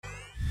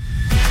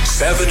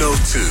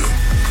702.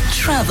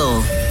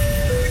 Travel.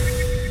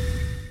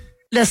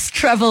 Let's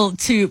travel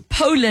to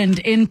Poland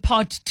in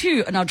part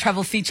 2 on our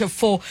travel feature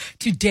for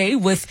today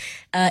with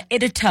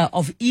editor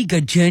of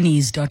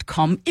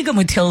eagerjourneys.com, Iga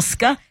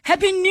Motylska.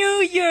 Happy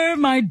New Year,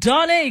 my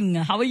darling.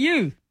 How are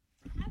you?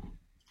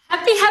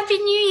 Happy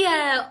New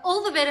Year.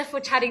 All the better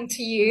for chatting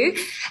to you.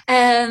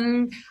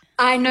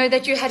 I know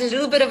that you had a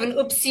little bit of an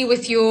oopsie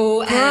with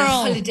your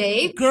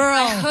holiday.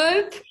 I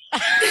hope.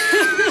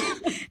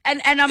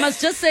 and I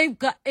must just say,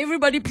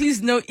 everybody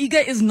please know,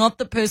 Iga is not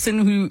the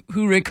person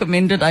who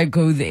recommended I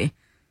go there.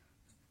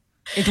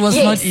 It was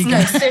not Iga.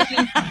 No,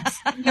 certainly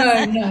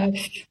not. No.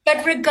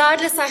 But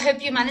regardless, I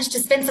hope you managed to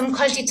spend some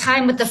quality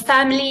time with the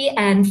family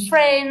and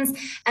friends,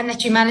 and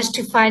that you managed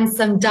to find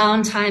some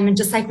downtime and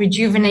just like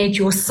rejuvenate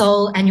your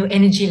soul and your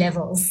energy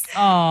levels.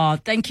 Oh,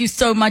 thank you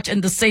so much,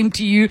 and the same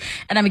to you.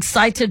 And I'm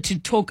excited to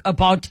talk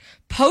about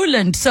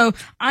Poland. So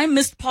I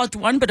missed part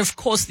 1, but of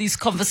course these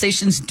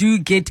conversations do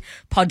get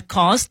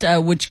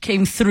podcast, which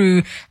came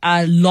through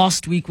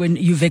last week when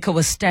Uveka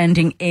was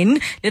standing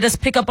in. Let us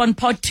pick up on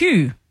part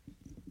 2.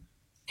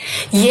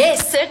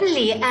 Yes,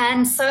 certainly.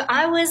 And so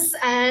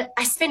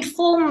I spent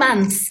 4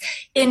 months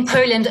in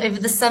Poland over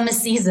the summer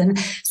season.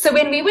 So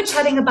when we were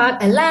chatting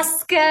about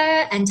Alaska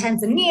and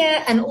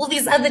Tanzania and all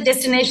these other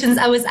destinations,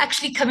 I was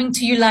actually coming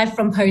to you live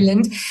from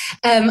Poland.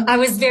 I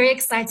was very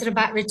excited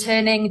about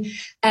returning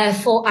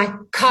for, I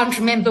can't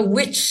remember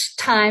which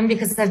time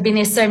because I've been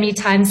there so many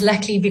times,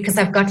 luckily because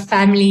I've got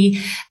family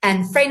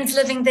and friends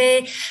living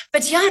there.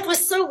 But yeah, it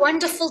was so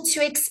wonderful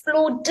to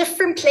explore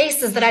different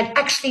places that I'd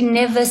actually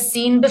never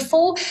seen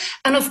before.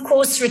 And of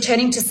course,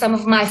 returning to some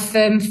of my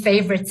firm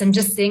favorites and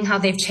just seeing how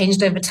they've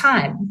changed over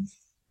time.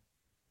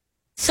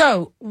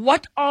 So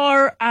what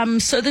are,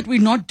 so that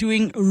we're not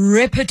doing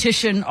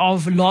repetition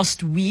of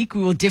last week,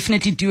 we will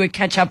definitely do a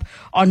catch up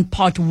on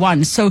part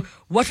 1. So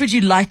what would you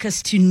like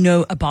us to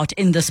know about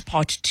in this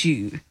part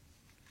 2?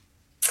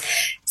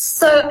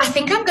 So I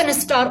think I'm going to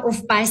start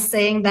off by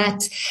saying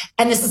that,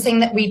 and this is a thing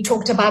that we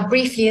talked about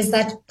briefly, is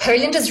that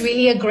Poland is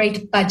really a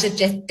great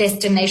budget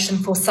destination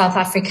for South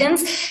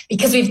Africans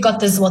because we've got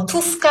the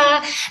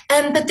złotówka,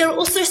 but there are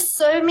also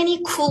so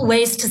many cool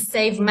ways to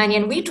save money.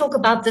 And we talk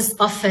about this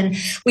often.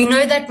 We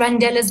know that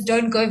randelas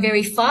don't go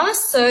very far,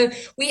 so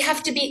we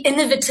have to be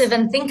innovative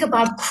and think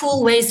about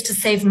cool ways to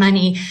save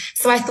money.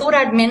 So I thought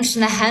I'd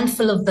mention a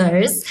handful of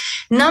those.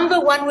 Number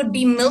 1 would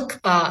be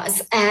milk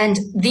bars, and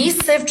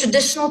these serve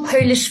traditional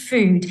Polish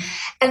food.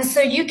 And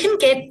so you can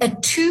get a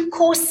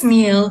 2-course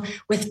meal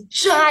with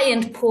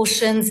giant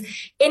portions,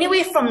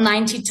 anywhere from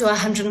 90 to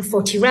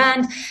 140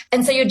 rand.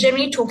 And so you're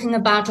generally talking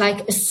about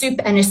like a soup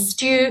and a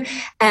stew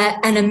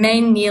and a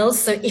main meal.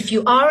 So if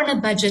you are on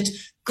a budget,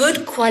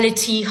 good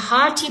quality,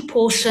 hearty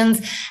portions,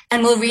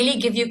 and will really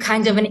give you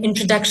kind of an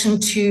introduction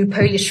to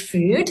Polish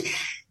food.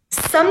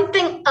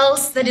 Something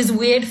else that is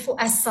weird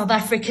for us South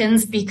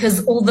Africans,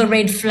 because all the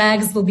red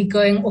flags will be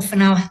going off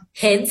in our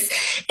heads,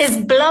 is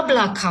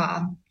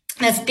BlaBlaCar.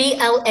 That's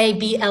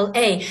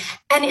BLABLA.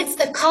 And it's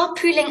a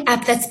carpooling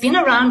app that's been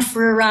around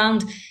for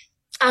around,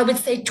 I would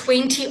say,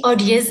 20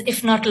 odd years,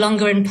 if not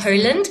longer, in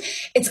Poland.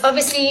 It's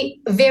obviously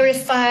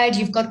verified.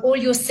 You've got all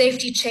your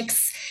safety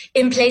checks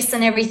in place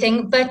and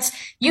everything, but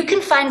you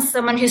can find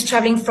someone who's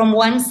traveling from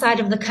one side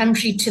of the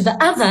country to the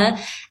other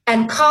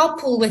and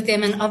carpool with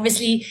them and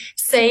obviously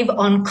save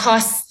on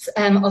costs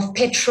of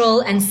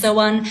petrol and so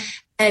on.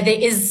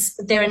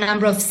 There are a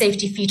number of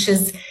safety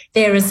features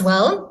there as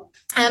well.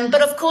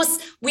 But of course,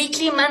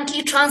 weekly,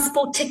 monthly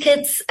transport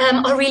tickets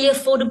are really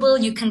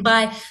affordable. You can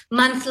buy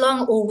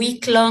month-long or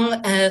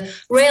week-long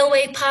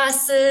railway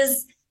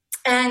passes.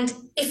 And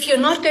if you're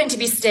not going to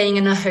be staying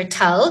in a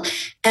hotel,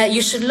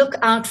 you should look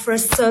out for a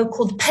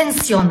so-called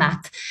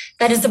pensionat.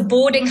 That is a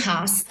boarding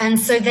house. And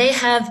so they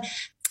have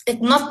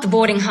not the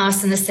boarding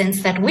house in the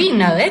sense that we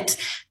know it,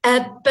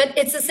 but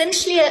it's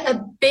essentially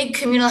a big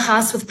communal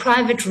house with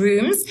private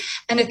rooms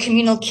and a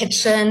communal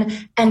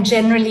kitchen and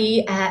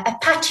generally a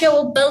patio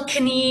or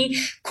balcony,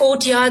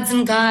 courtyards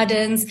and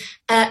gardens.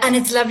 And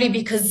it's lovely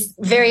because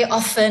very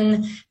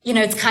often,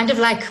 it's kind of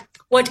like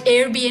what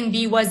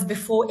Airbnb was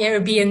before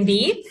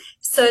Airbnb.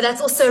 So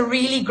that's also a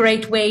really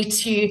great way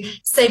to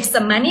save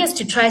some money, is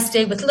to try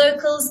stay with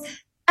locals.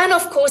 And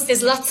of course,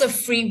 there's lots of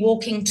free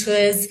walking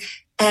tours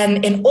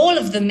in all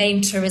of the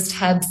main tourist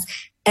hubs,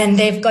 and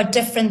they've got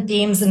different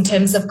themes in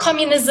terms of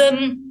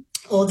communism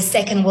or the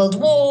Second World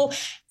War,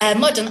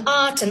 modern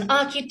art and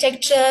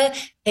architecture.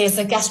 There's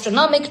a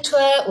gastronomic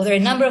tour, or there are a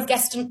number of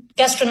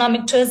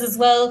gastronomic tours as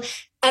well.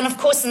 And of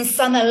course, in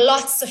summer,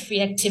 lots of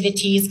free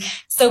activities.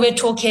 So we're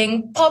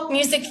talking pop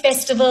music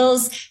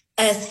festivals,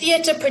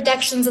 theatre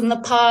productions in the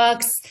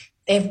parks.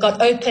 They've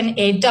got open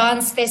air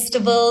dance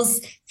festivals,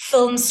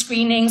 film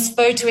screenings,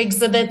 photo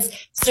exhibits.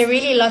 So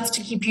really lots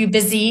to keep you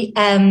busy,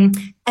 and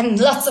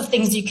lots of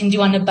things you can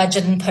do on a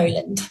budget in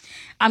Poland.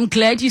 I'm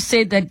glad you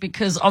said that,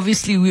 because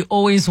obviously we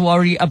always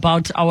worry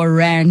about our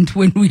rand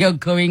when we are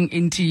going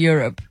into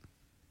Europe.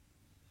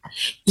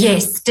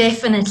 Yes,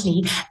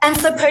 definitely. And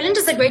so Poland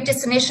is a great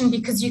destination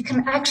because you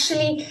can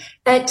actually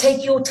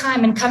take your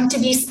time and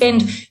comfortably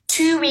spend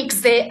 2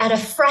 weeks there at a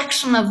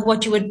fraction of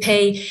what you would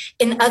pay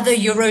in other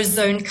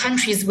Eurozone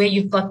countries where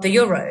you've got the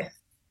euro.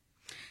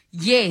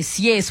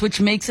 Yes, which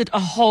makes it a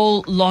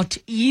whole lot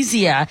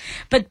easier.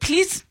 But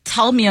please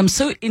tell me, I'm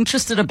so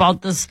interested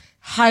about this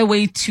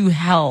highway to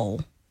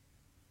hell.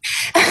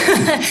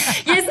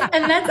 Yes,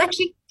 and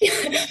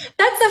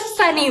that's a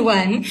funny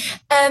one,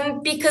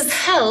 because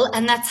hell,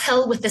 and that's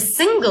hell with a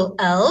single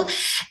L,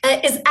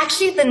 is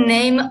actually the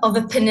name of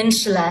a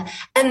peninsula.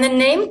 And the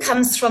name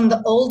comes from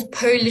the old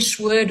Polish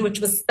word, which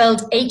was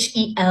spelled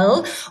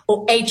H-E-L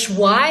or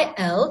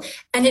H-Y-L,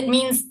 and it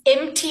means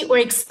empty or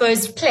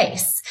exposed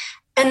place.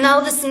 And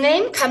now this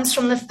name comes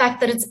from the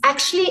fact that it's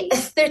actually a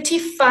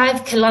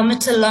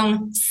 35-kilometer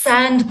long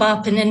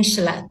sandbar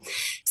peninsula.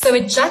 So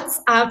it juts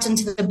out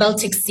into the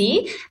Baltic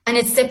Sea and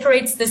it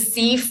separates the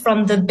sea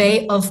from the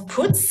Bay of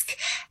Puck.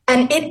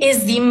 And it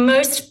is the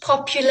most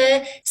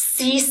popular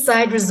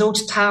seaside resort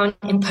town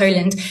in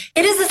Poland.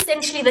 It is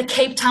essentially the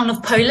Cape Town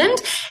of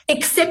Poland,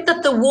 except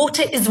that the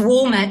water is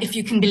warmer, if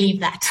you can believe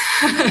that.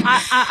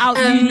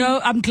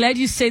 I'm glad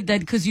you said that,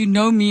 because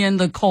me and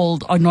the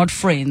cold are not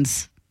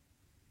friends.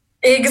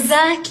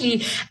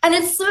 Exactly. And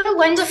it's so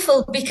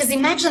wonderful because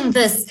imagine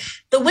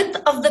this. The width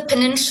of the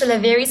peninsula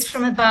varies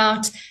from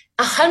about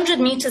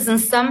 100 meters in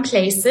some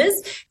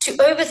places to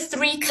over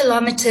 3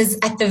 kilometers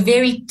at the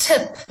very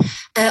tip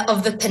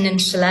of the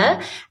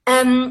peninsula.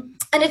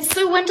 And it's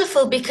so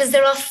wonderful because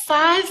there are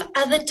 5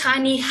 other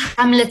tiny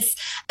hamlets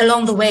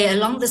along the way,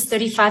 along this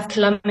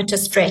 35-kilometer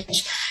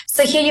stretch.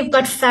 So here you've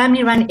got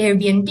family-run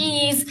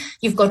Airbnbs,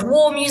 you've got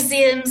war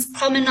museums,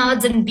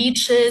 promenades and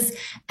beaches.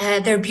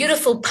 There are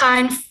beautiful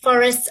pine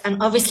forests and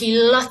obviously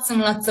lots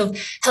and lots of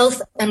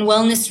health and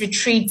wellness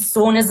retreats,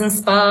 saunas and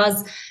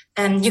spas.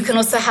 You can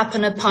also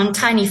happen upon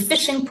tiny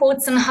fishing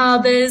ports and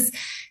harbors.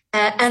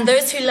 And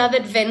those who love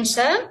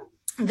adventure,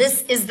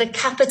 this is the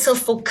capital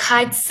for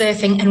kite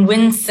surfing and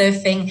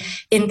windsurfing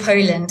in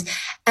Poland.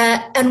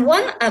 And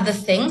one other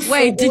thing.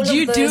 Wait, did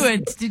you do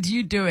it? Did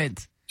you do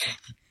it?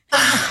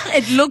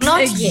 It looks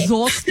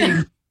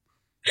exhausting.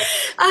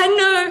 I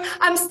know.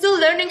 I'm still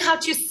learning how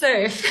to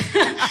surf.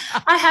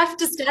 I have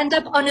to stand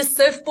up on a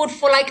surfboard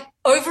for like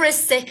over a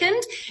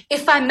second.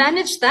 If I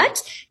manage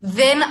that,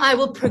 then I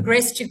will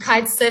progress to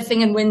kite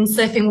surfing and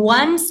windsurfing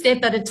one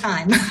step at a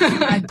time.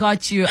 I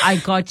got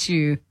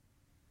you.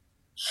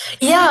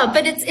 Yeah,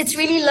 but it's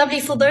really lovely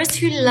for those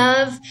who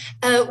love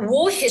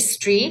war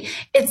history.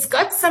 It's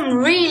got some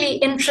really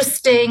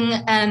interesting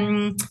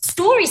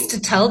stories to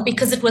tell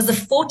because it was a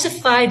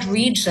fortified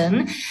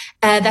region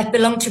that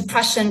belonged to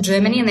Prussia and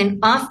Germany, and then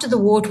after the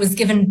war it was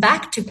given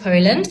back to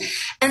Poland.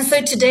 And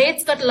so today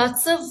it's got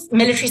lots of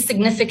military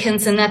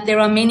significance in that there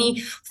are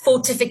many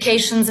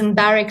fortifications and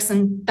barracks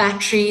and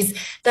batteries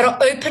that are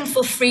open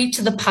for free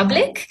to the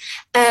public.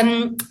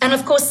 And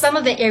of course, some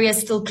of the area is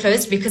still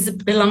closed because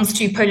it belongs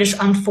to Polish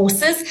armed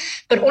forces.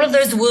 But all of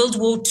those World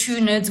War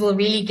II nerds will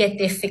really get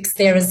their fix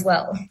there as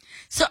well.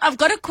 So I've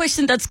got a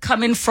question that's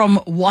coming from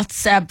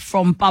WhatsApp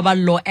from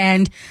Babalo,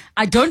 and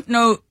I don't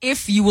know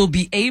if you will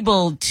be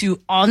able to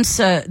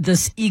answer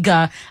this,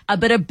 Iga,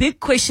 but a big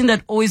question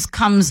that always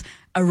comes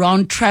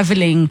around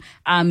traveling,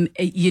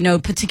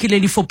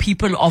 particularly for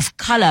people of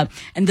color.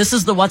 And this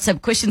is the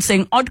WhatsApp question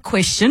saying, odd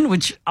question,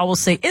 which I will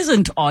say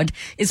isn't odd.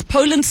 Is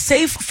Poland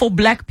safe for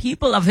black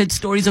people? I've heard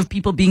stories of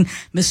people being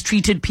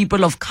mistreated,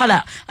 people of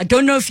color. I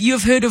don't know if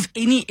you've heard of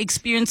any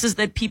experiences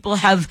that people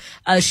have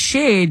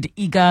shared,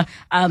 Iga,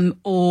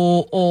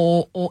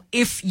 or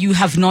if you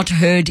have not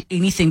heard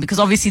anything, because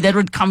obviously that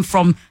would come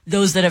from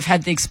those that have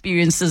had the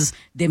experiences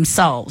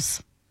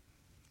themselves.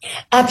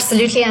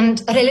 Absolutely. And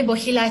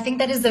Relebohila, I think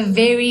that is a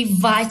very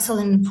vital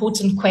and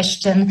important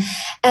question.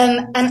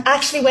 And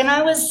actually, when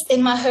I was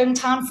in my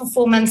hometown for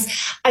 4 months,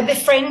 I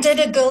befriended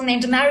a girl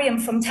named Mariam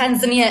from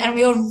Tanzania, and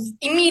we all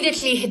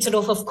immediately hit it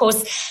off, of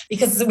course,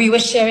 because we were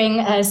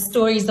sharing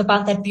stories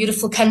about that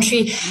beautiful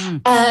country.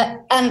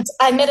 And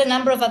I met a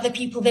number of other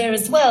people there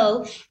as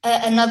well.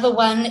 Another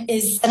friend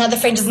is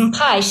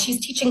Mpai. She's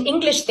teaching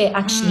English there,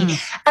 actually.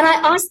 And I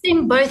asked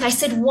them both, I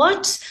said,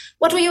 what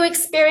were your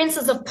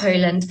experiences of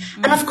Poland?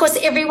 And of course,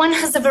 everyone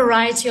has a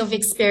variety of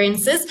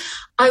experiences.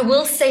 I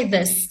will say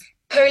this,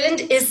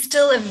 Poland is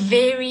still a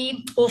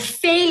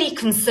fairly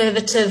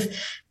conservative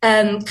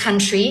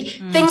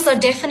country. Things are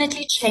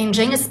definitely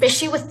changing,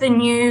 especially with the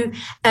new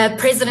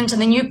president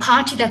and the new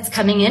party that's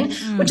coming in,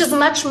 which is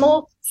much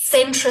more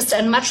centrist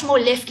and much more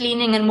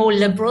left-leaning and more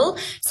liberal.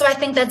 So I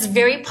think that's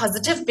very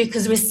positive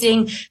because we're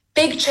seeing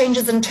big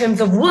changes in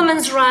terms of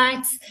women's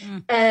rights,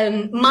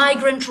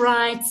 migrant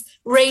rights,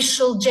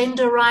 racial,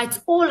 gender rights,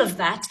 all of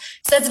that.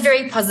 So that's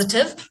very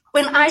positive.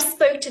 When I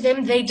spoke to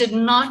them, they did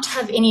not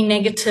have any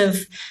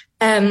negative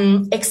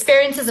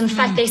experiences. In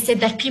fact, they said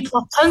that people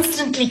are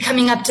constantly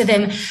coming up to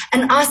them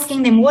and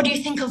asking them, what do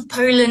you think of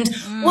Poland?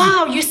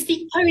 Wow, you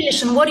speak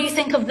Polish, and what do you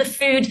think of the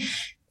food?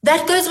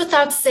 That goes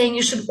without saying.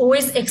 You should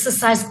always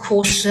exercise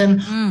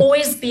caution,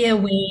 always be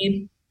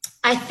aware.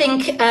 I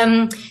think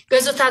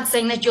goes without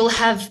saying that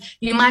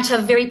you might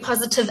have very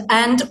positive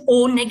and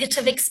or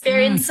negative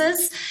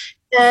experiences.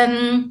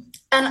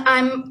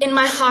 And in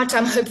my heart,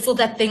 I'm hopeful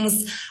that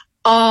things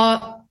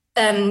are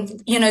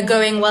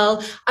going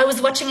well. I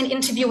was watching an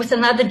interview with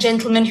another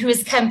gentleman who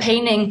is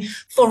campaigning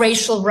for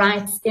racial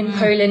rights in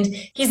Poland.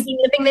 He's been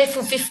living there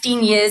for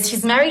 15 years.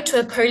 He's married to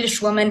a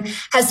Polish woman,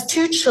 has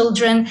 2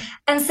 children,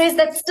 and says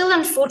that still,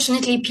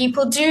 unfortunately,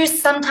 people do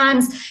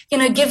sometimes,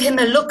 give him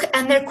a look,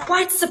 and they're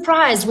quite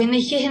surprised when they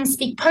hear him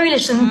speak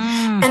Polish and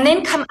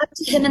then come up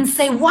to him and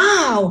say,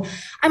 wow,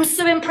 I'm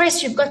so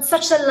impressed. You've got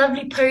such a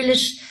lovely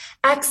Polish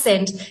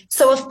accent.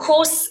 So of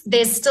course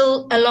there's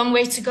still a long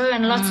way to go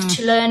and lots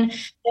to learn,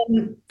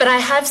 but I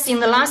have seen,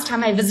 the last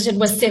time I visited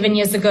was 7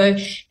 years ago,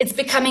 it's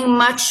becoming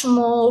much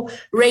more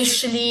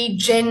racially,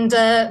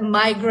 gender,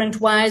 migrant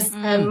wise,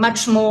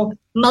 much more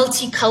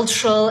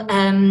multicultural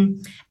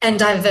and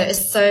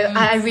diverse. So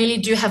I really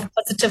do have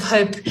positive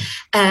hope,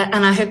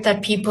 and I hope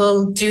that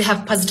people do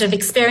have positive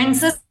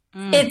experiences.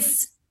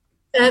 It's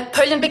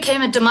Poland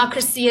became a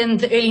democracy in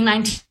the early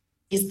 1990s.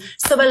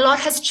 So a lot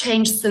has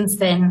changed since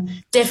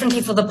then, definitely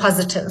for the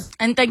positive.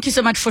 And thank you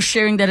so much for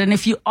sharing that. And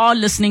if you are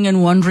listening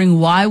and wondering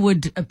why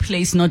would a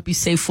place not be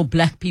safe for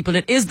black people,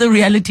 it is the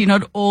reality.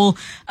 Not all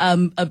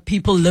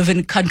people live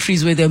in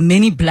countries where there are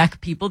many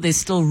black people. There's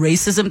still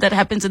racism that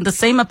happens. And the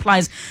same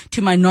applies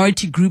to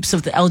minority groups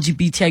of the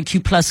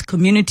LGBTIQ plus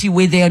community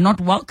where they are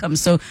not welcome.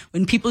 So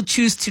when people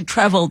choose to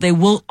travel, they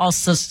will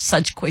ask us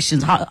such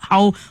questions.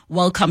 How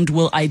welcomed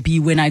will I be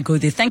when I go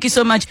there? Thank you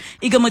so much,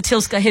 Iga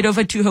Motylska. Head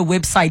over to her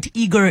website,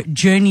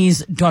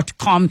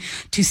 eagerjourneys.com,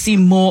 to see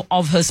more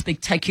of her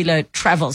spectacular travels.